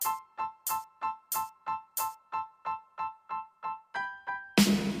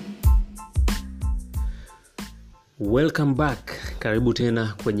Welcome back. Karibu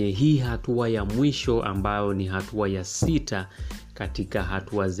tena kwenye hii hatua ya mwisho ambayo ni hatua ya 6 katika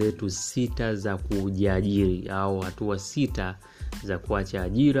hatua zetu 6 za kujiajiri au hatua 6 za kuacha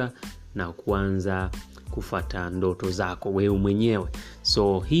ajira na kuanza kufuata ndoto zako wewe mwenyewe.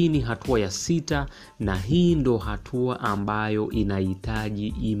 So hii ni hatua ya 6 na hii ndo hatua ambayo inahitaji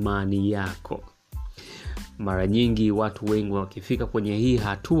imani yako. Mara nyingi watu wengi wakifika kwenye hii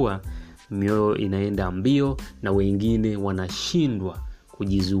hatua mioyo inaenda mbio na wengine wanashindwa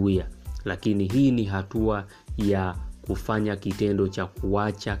kujizuia. Lakini hii ni hatua ya kufanya kitendo cha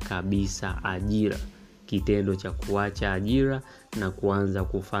kuacha kabisa ajira. Kitendo cha kuacha ajira na kuanza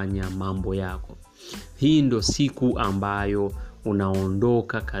kufanya mambo yako. Hii ndo siku ambayo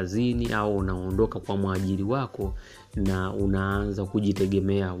unaondoka kazini au unaondoka kwa mwajiri wako na unaanza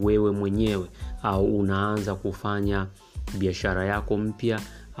kujitegemea wewe mwenyewe, au unaanza kufanya biashara yako mpya,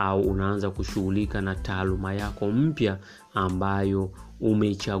 au unaanza kushughulika na taaluma yako mpya ambayo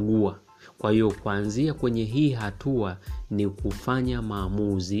umeichagua. Kwa hiyo kuanzia kwenye hii hatua ni kufanya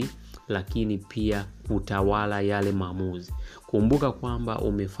maamuzi, lakini pia kutawala yale maamuzi. Kumbuka kwamba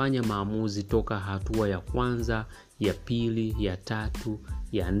umefanya maamuzi toka hatua ya kwanza, ya pili, ya 3,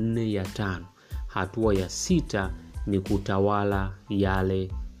 ya 4, ya 5. Hatua ya 6 ni kutawala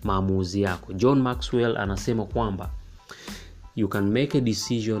yale maamuzi yako. John Maxwell anasema kwamba you can make a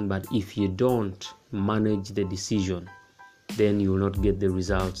decision, but if you don't manage the decision, then you will not get the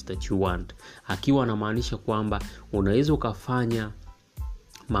results that you want. Akiwa anamaanisha kwamba unaweza ukafanya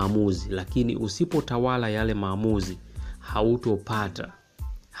maamuzi, lakini usipotawala yale maamuzi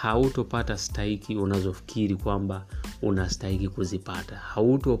hautopata stahiki unazofikiri kwamba unastahili kuzipata.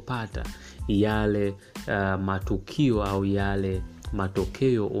 Hautopata yale matukio au yale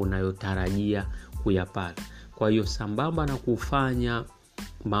matokeo unayotarajia kuyapata. Kwa hiyo sambamba na kufanya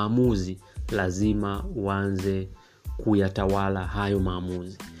maamuzi, lazima uanze kuyatawala hayo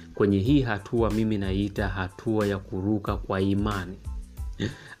maamuzi. Kwenye hii hatua mimi naita hatua ya kuruka kwa imani.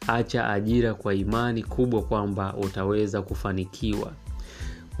 Acha ajira kwa imani kubwa kwamba utaweza kufanikiwa.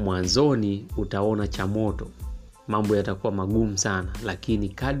 Mwanzoni utaona chamoto, mambo yatakuwa magumu sana, lakini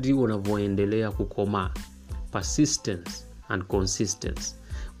kadri unavyoendelea kukomaa, persistence and consistency,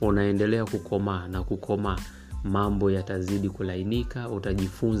 unaendelea kukomaa na kukomaa, mambo yatazidi kulainika,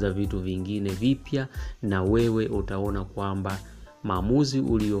 utajifunza vitu vingine vipya na wewe utaona kwamba maamuzi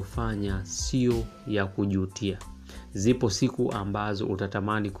uliyofanya sio ya kujutia. Zipo siku ambazo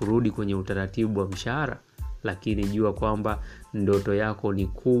utatamani kurudi kwenye utaratibu wa mshahara, lakini jua kwamba ndoto yako ni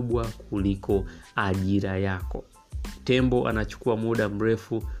kubwa kuliko ajira yako. Tembo anachukua muda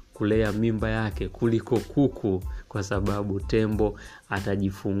mrefu kulea mimba yake kuliko kuku, kwa sababu tembo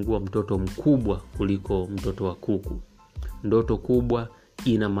atajifungua mtoto mkubwa kuliko mtoto wa kuku. Ndoto kubwa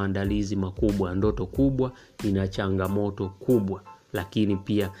ina maandalizi makubwa, ndoto kubwa ina changamoto kubwa, lakini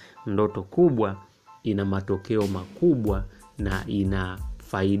pia ndoto kubwa ina matokeo makubwa na ina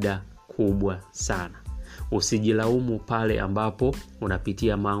faida kubwa sana. Usijilaumu pale ambapo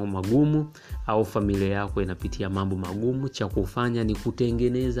unapitia mambo magumu au familia yako inapitia mambo magumu. Cha kufanya ni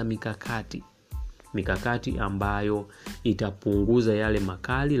kutengeneza mikakati ambayo itapunguza yale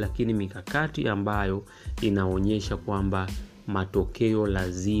makali, lakini mikakati ambayo inaonyesha kwamba matokeo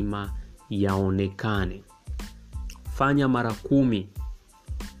lazima yaonekane. Fanya mara 10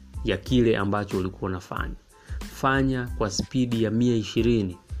 ya kile ambacho ulikuwa unafanya. Fanya kwa spidi ya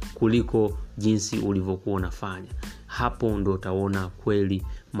 120 kuliko jinsi ulivyokuwa unafanya. Hapo ndo utaona kweli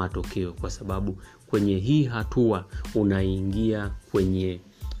matokeo, kwa sababu kwenye hii hatua unaingia kwenye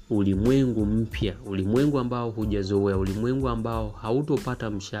ulimwengu mpya, ulimwengu ambao hujazoea, ulimwengu ambao hautopata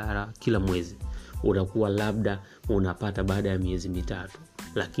mshahara kila mwezi. Utakuwa labda unapata baada ya miezi 3,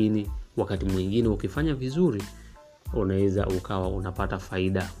 lakini wakati mwingine ukifanya vizuri unaweza ukawa unapata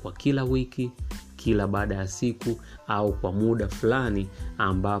faida kwa kila wiki, kila baada ya siku, au kwa muda fulani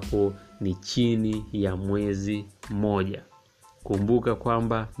ambapo ni chini ya mwezi mmoja. Kumbuka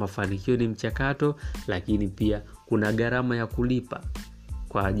kwamba mafanikio ni mchakato, lakini pia kuna gharama ya kulipa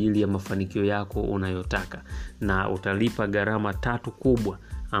kwa ajili ya mafanikio yako unayotaka, na utalipa gharama 3 kubwa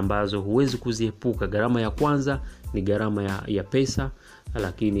ambazo huwezi kuziepuka. Gharama ya kwanza ni gharama ya pesa,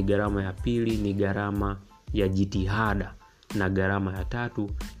 lakini gharama ya pili ni gharama ya jitihada, na gharama ya 3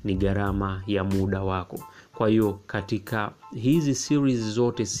 ni gharama ya muda wako. Kwa hiyo katika hizi series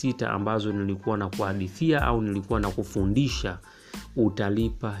zote 6 ambazo nilikuwa na kuhadithia au nilikuwa na kufundisha,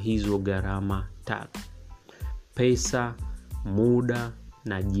 utalipa hizo gharama 3: pesa, muda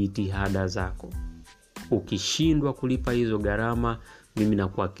na jitihada zako. Ukishindwa kulipa hizo gharama, mimi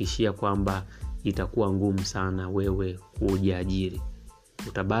nakuhakikishia kwamba itakuwa ngumu sana wewe kujiajiri.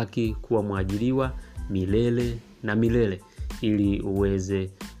 Utabaki kuwa mwajiriwa milele na milele, ili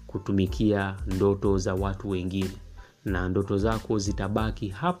uweze kutumikia ndoto za watu wengine, na ndoto zako zitabaki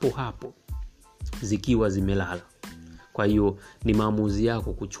hapo hapo zikiwa zimelala. Kwa hiyo ni maamuzi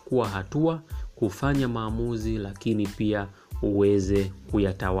yako kuchukua hatua, kufanya maamuzi, lakini pia uweze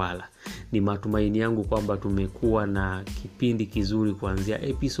kuyatawala. Ni matumaini yangu kwamba tumekuwa na kipindi kizuri kuanzia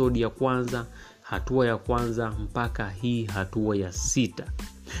episode ya kwanza, hatua ya kwanza mpaka hii hatua ya 6.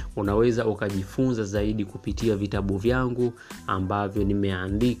 Unaweza ukajifunza zaidi kupitia vitabu vyangu ambavyo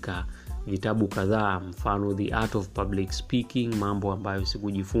nimeandika vitabu kadhaa, mfano The Art of Public Speaking, mambo ambayo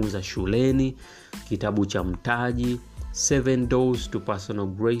sikujifunza shuleni, kitabu cha Mtaji, 7 Doors to Personal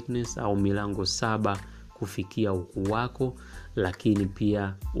Greatness au milango 7 kufikia ukuu wako. Lakini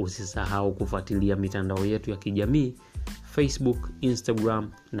pia usisahau kufuatilia mitandao yetu ya kijamii, Facebook,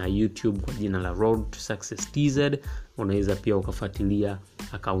 Instagram na YouTube kwa jina la Road to Success TZ. Unaweza pia ukafuatilia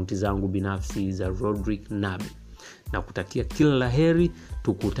akaunti zangu binafsi za Rodrick Nabi. Na kutakia kila laheri,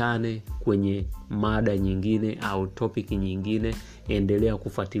 tukutane kwenye mada nyingine au topic nyingine. Endelea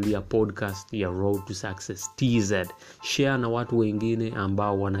kufuatilia podcast ya Road to Success TZ. Share na watu wengine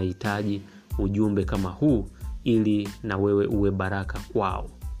ambao wanahitaji ujumbe kama huu, ili na wewe uwe baraka kwao.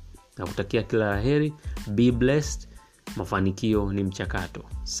 Na kutakia kila laheri, be blessed. Mafanikio ni mchakato.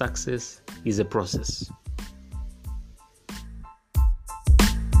 Success is a process.